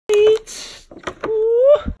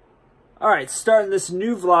Alright, starting this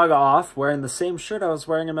new vlog off wearing the same shirt I was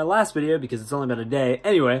wearing in my last video because it's only been a day.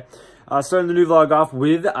 Anyway, starting the new vlog off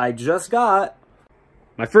with, I just got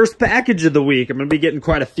my first package of the week. I'm going to be getting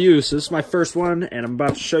quite a few, so this is my first one, and I'm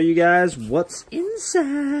about to show you guys what's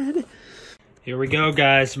inside. Here we go,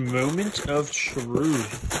 guys. Moment of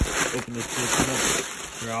truth. Open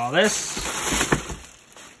this up. All this.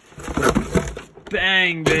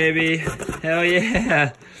 Bang, baby. Hell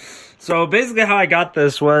yeah. So basically how I got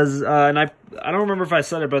this was, and I don't remember if I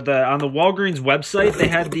said it, but on the Walgreens website, they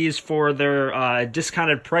had these for their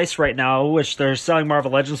discounted price right now, which they're selling Marvel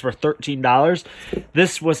Legends for $13.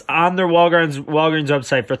 This was on their Walgreens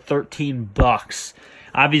website for $13.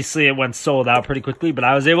 Obviously, it went sold out pretty quickly, but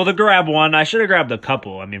I was able to grab one. I should have grabbed a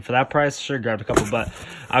couple. I mean, for that price, I should have grabbed a couple, but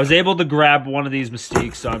I was able to grab one of these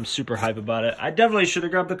Mystiques, so I'm super hype about it. I definitely should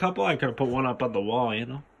have grabbed a couple. I could have put one up on the wall, you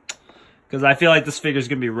know? Because I feel like this figure is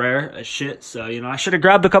going to be rare as shit, so, you know, I should have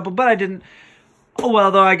grabbed a couple, but I didn't. Oh, well,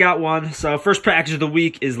 though, I got one. So, first package of the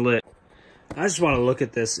week is lit. I just want to look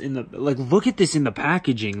at this in the, look at this in the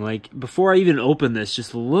packaging. Like, before I even open this,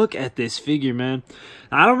 just look at this figure, man.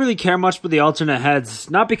 I don't really care much for the alternate heads.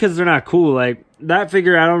 Not because they're not cool. Like, that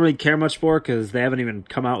figure I don't really care much for because they haven't even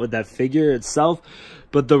come out with that figure itself.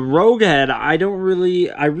 But the Rogue head, I really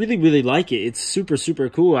like it. It's super, super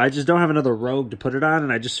cool. I just don't have another Rogue to put it on,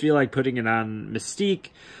 and I just feel like putting it on Mystique.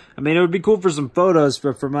 I mean, it would be cool for some photos,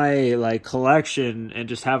 but for my, like, collection and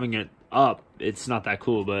just having it up, it's not that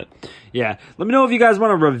cool. But yeah, let me know if you guys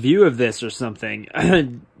want a review of this or something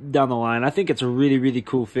down the line. I think it's a really, really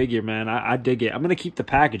cool figure, man. I dig it. I'm gonna keep the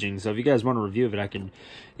packaging, so if you guys want a review of it, I can,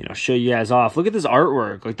 you know, show you guys off. Look at this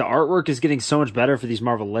artwork. Like, the artwork is getting so much better for these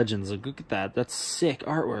Marvel Legends. Like, look at that. That's sick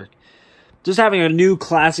artwork. Just having a new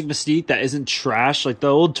classic Mystique that isn't trash. Like, the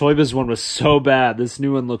old Toy Biz one was so bad. This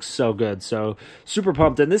new one looks so good. So, super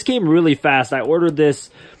pumped. And this came really fast. I ordered this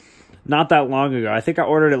not that long ago. I think I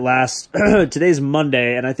ordered it last, today's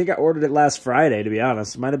Monday, and I think I ordered it last Friday, to be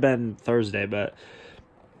honest. It might have been Thursday, but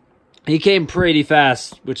he came pretty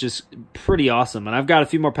fast, which is pretty awesome. And I've got a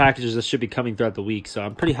few more packages that should be coming throughout the week, so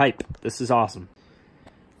I'm pretty hyped. This is awesome.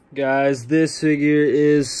 Guys, this figure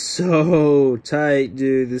is so tight,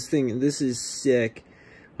 dude. This is sick.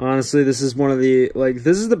 Honestly, this is one of the, like,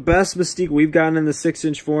 this is the best Mystique we've gotten in the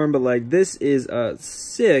 6-inch form, but, like, this is a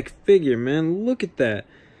sick figure, man. Look at that.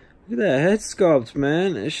 Look at that head sculpt,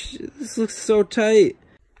 man. This looks so tight.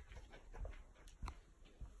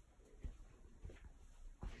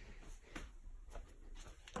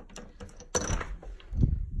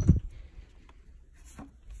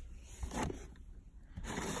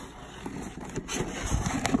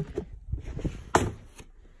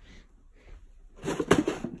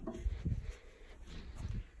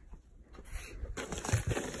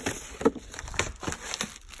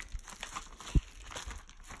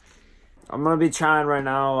 I'm going to be trying right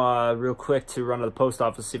now real quick to run to the post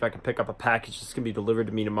office, see if I can pick up a package that's going to be delivered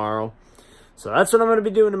to me tomorrow. So that's what I'm going to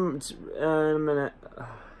be doing in a minute.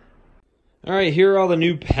 Alright, here are all the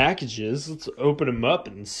new packages. Let's open them up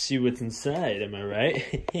and see what's inside, am I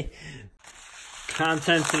right?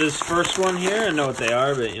 Content to this first one here, I know what they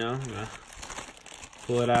are, but you know, I'm going to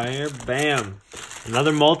pull it out here. Bam!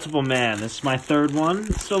 Another multiple man. This is my third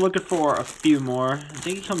one. Still looking for a few more. I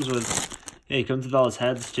think he comes with, yeah, he comes with all his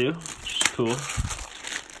heads too. Cool.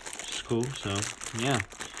 Which is cool, so yeah.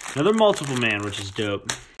 Another multiple man, which is dope.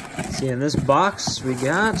 See, in this box we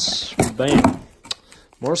got, bam,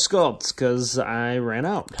 more sculpts, because I ran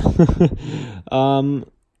out. Damn,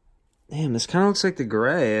 this kind of looks like the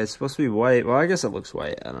gray. It's supposed to be white. Well, I guess it looks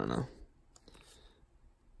white. I don't know.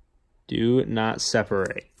 Do not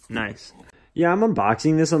separate. Nice. Yeah, I'm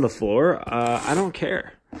unboxing this on the floor. I don't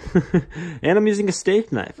care. And I'm using a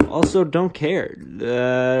steak knife. Also, don't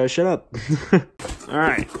care. Shut up.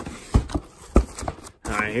 Alright.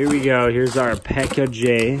 Alright, here we go. Here's our package.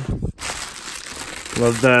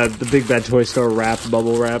 Love the Big Bad Toy Store wrap,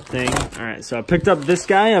 bubble wrap thing. Alright, so I picked up this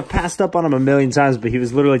guy. I've passed up on him a million times, but he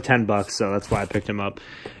was literally $10, so that's why I picked him up.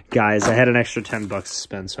 Guys, I had an extra $10 to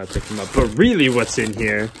spend, so I picked him up. But really, what's in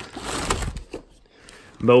here?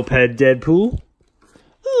 Moped Deadpool.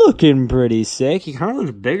 Looking pretty sick. He kind of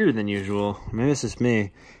looks bigger than usual. Maybe it's just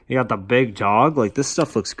me. You got the big dog. Like, this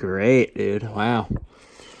stuff looks great, dude. Wow.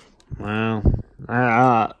 Wow.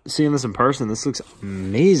 Seeing this in person, this looks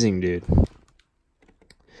amazing, dude.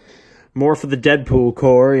 More for the Deadpool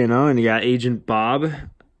core, you know, and you got Agent Bob.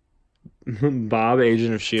 Bob,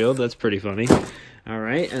 Agent of S.H.I.E.L.D. That's pretty funny. All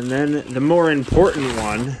right, and then the more important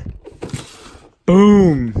one.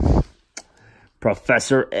 Boom.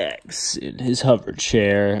 Professor X in his hover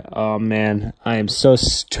chair. Oh, man. I am so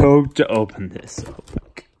stoked to open this. Oh, my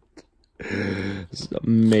God. So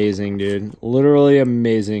Amazing, dude. Literally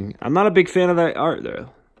amazing. I'm not a big fan of that art, though.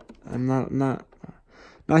 I'm not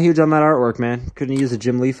huge on that artwork, man. Couldn't use a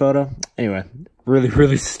Jim Lee photo. Anyway,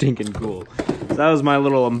 really stinking cool. So that was my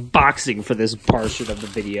little unboxing for this portion of the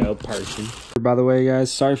video. By the way,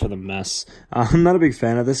 guys, sorry for the mess. I'm not a big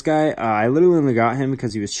fan of this guy. I literally only got him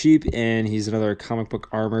because he was cheap, and he's another comic book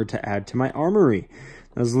armor to add to my armory.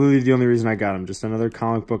 That's literally the only reason I got him. Just another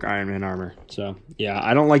comic book Iron Man armor. So, yeah,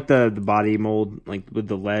 I don't like the body mold, like with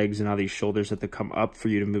the legs and how these shoulders have to come up for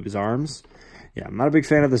you to move his arms. Yeah, I'm not a big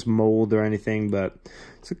fan of this mold or anything, but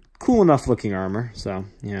it's a cool enough looking armor. So,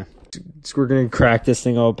 yeah. So we're going to crack this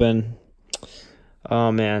thing open.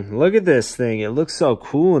 Oh, man. Look at this thing. It looks so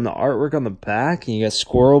cool. And the artwork on the back. And you got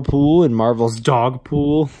Squirrel Pool and Marvel's Dog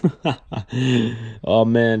Pool. Oh,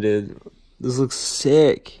 man, dude. This looks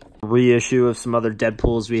sick. Reissue of some other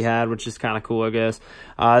Deadpools we had, which is kind of cool, I guess.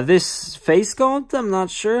 This face sculpt, I'm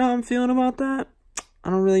not sure how I'm feeling about that.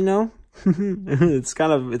 I don't really know. It's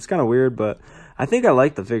kind of weird, but I think I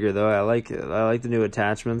like the figure though. I like it. I like the new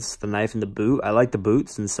attachments, the knife and the boot. I like the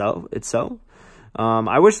boots itself.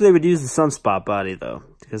 I wish they would use the Sunspot body though,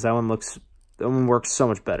 because that one works so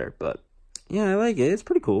much better. But yeah, I like it. It's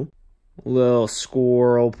pretty cool. Little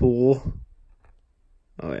Squirrel Pool.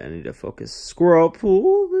 Oh, yeah, I need to focus. Squirrel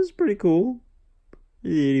Pool. This is pretty cool.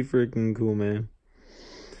 Pretty freaking cool, man.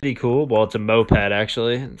 Pretty cool. Well, it's a moped,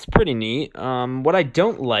 actually. It's pretty neat. What I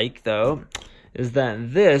don't like, though, is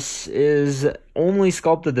that this is only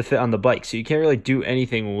sculpted to fit on the bike. So you can't really do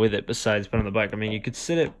anything with it besides put on the bike. I mean, you could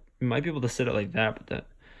sit it. You might be able to sit it like that, but that...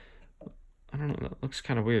 I don't know. That looks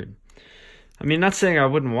kind of weird. I mean, not saying I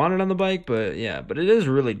wouldn't want it on the bike, but yeah, but it is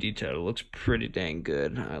really detailed. It looks pretty dang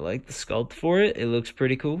good. I like the sculpt for it. It looks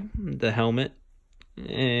pretty cool. The helmet.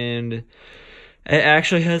 And it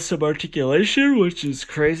actually has some articulation, which is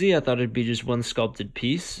crazy. I thought it'd be just one sculpted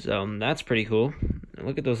piece. So that's pretty cool. And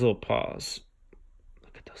look at those little paws.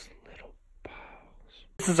 Look at those little paws.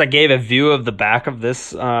 Since I gave a view of the back of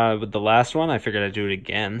this with the last one, I figured I'd do it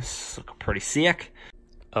again. This looks pretty sick.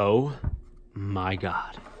 Oh my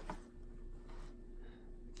god.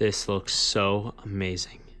 This looks so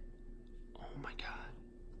amazing. Oh my god.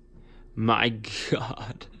 My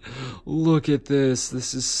god. Look at this.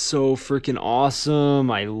 This is so freaking awesome.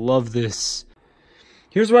 I love this.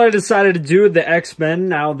 Here's what I decided to do with the X-Men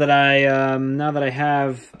now that I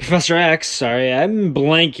have Professor X, sorry, I'm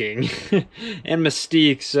blanking, and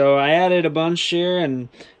Mystique. So I added a bunch here and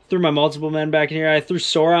threw my multiple men back in here. I threw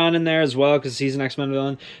Sauron in there as well because he's an X-Men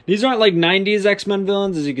villain. These aren't like 90s X-Men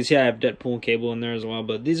villains. As you can see, I have Deadpool and Cable in there as well.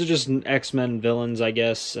 But these are just X-Men villains, I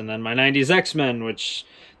guess. And then my 90s X-Men, which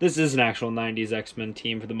this is an actual 90s X-Men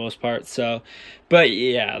team for the most part. So, but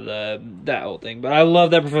yeah, that whole thing. But I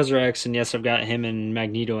love that Professor X. And yes, I've got him and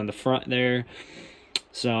Magneto in the front there.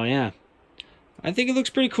 So yeah, I think it looks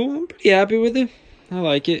pretty cool. I'm pretty happy with it. I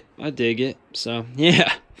like it. I dig it. So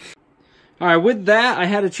yeah. Alright, with that, I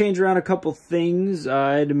had to change around a couple things.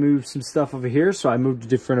 I had to move some stuff over here, so I moved a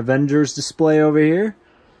different Avengers display over here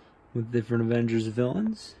with different Avengers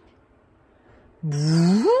villains.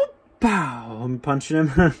 Pow! I'm punching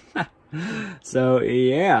him. So,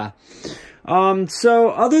 yeah. So,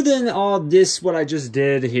 other than all this, what I just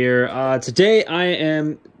did here, today I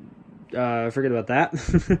am... forget about that.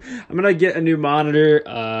 I'm going to get a new monitor.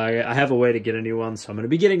 I have a way to get a new one, so I'm going to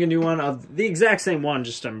be getting a new one of the exact same one, I'm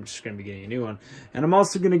just going to be getting a new one. And I'm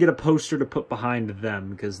also going to get a poster to put behind them,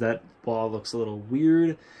 because that wall looks a little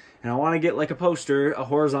weird. And I want to get like a poster, a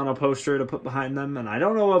horizontal poster to put behind them. And I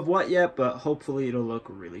don't know of what yet, but hopefully it'll look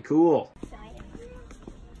really cool.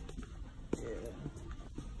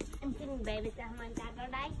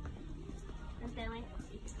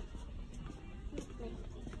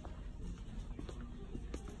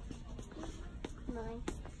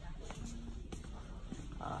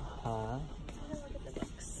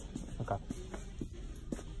 Okay.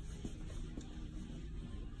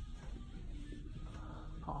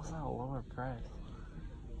 Oh, is that a lower price?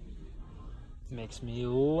 Makes me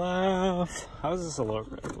laugh. How is this a lower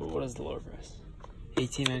price? What is the lower price?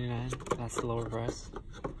 $18.99. That's the lower price.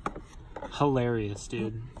 Hilarious,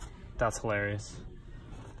 dude. That's hilarious.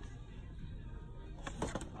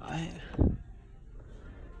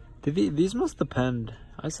 These must depend.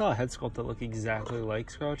 I saw a head sculpt that looked exactly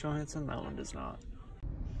like Scarlett Johansson. That one does not.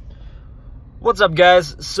 What's up,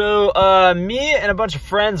 guys? So, me and a bunch of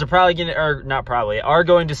friends are probably gonna, or not probably, are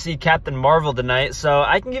going to see Captain Marvel tonight. So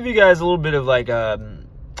I can give you guys a little bit of like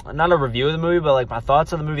not a review of the movie, but like my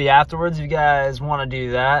thoughts on the movie afterwards. If you guys want to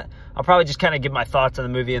do that, I'll probably just kind of give my thoughts on the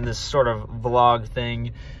movie in this sort of vlog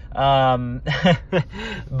thing.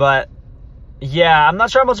 But yeah, I'm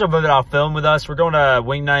not sure how much of it I'll film with us. We're going to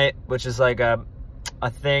Wing Night, which is like a a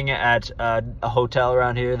thing at a hotel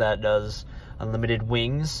around here that does unlimited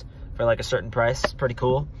wings for like a certain price. It's pretty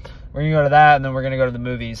cool. We're gonna go to that, and then we're gonna go to the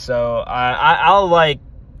movies. So I'll like,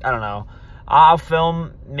 I don't know, I'll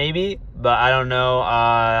film maybe, but I don't know.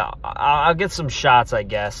 I'll get some shots, I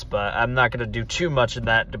guess, but I'm not gonna do too much in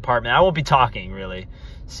that department. I won't be talking really.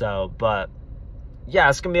 So, but yeah,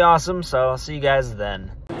 it's gonna be awesome. So I'll see you guys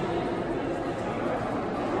then.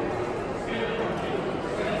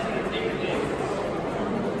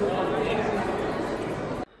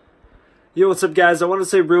 Yo, what's up, guys? I want to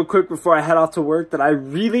say real quick before I head off to work that I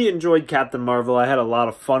really enjoyed Captain Marvel. I had a lot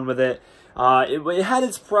of fun with it. It had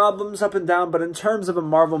its problems up and down, but in terms of a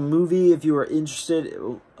Marvel movie, if you are interested...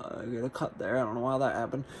 I got a cut there. I don't know why that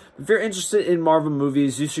happened. If you're interested in Marvel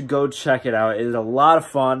movies, you should go check it out. It is a lot of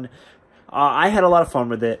fun. I had a lot of fun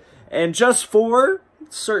with it. And just for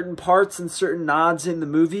certain parts and certain nods in the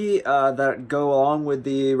movie that go along with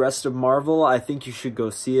the rest of Marvel, I think you should go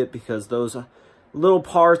see it because those... little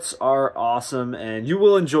parts are awesome, and you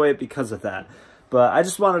will enjoy it because of that. But I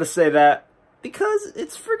just wanted to say that because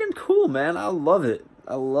it's friggin' cool, man. I love it.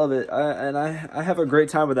 I love it. I have a great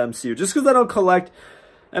time with MCU. Just because I don't collect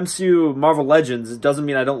MCU Marvel Legends, it doesn't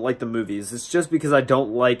mean I don't like the movies. It's just because I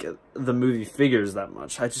don't like the movie figures that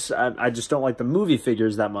much. I just don't like the movie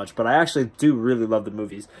figures that much. But I actually do really love the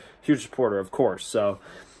movies. Huge supporter, of course. So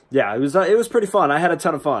yeah, it was pretty fun. I had a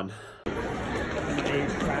ton of fun.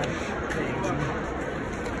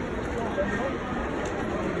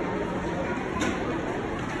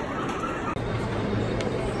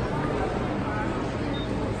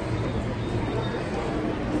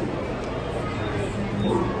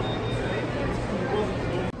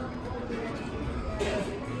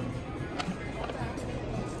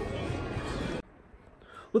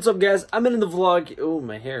 What's up, guys? I'm in the vlog. Oh,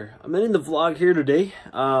 my hair. I'm in the vlog here today,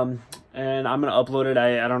 and I'm gonna upload it.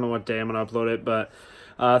 I don't know what day I'm gonna upload it, but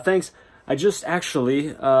thanks. I just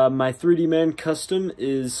actually my 3D Man custom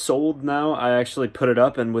is sold now. I actually put it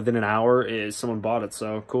up, and within an hour, someone bought it.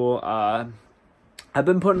 So cool. I've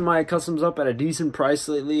been putting my customs up at a decent price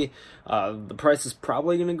lately. The price is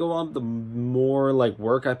probably gonna go up the more like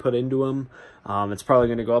work I put into them. It's probably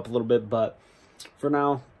gonna go up a little bit, but for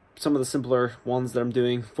now, some of the simpler ones that I'm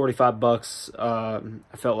doing, 45 bucks, I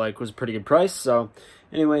felt like was a pretty good price. So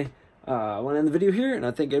anyway, I want to end the video here, and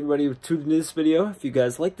I thank everybody who tuned into this video. If you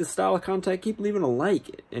guys like this style of content, keep leaving a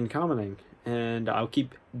like and commenting, and I'll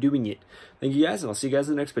keep doing it. Thank you guys, and I'll see you guys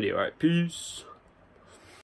in the next video. All right, peace.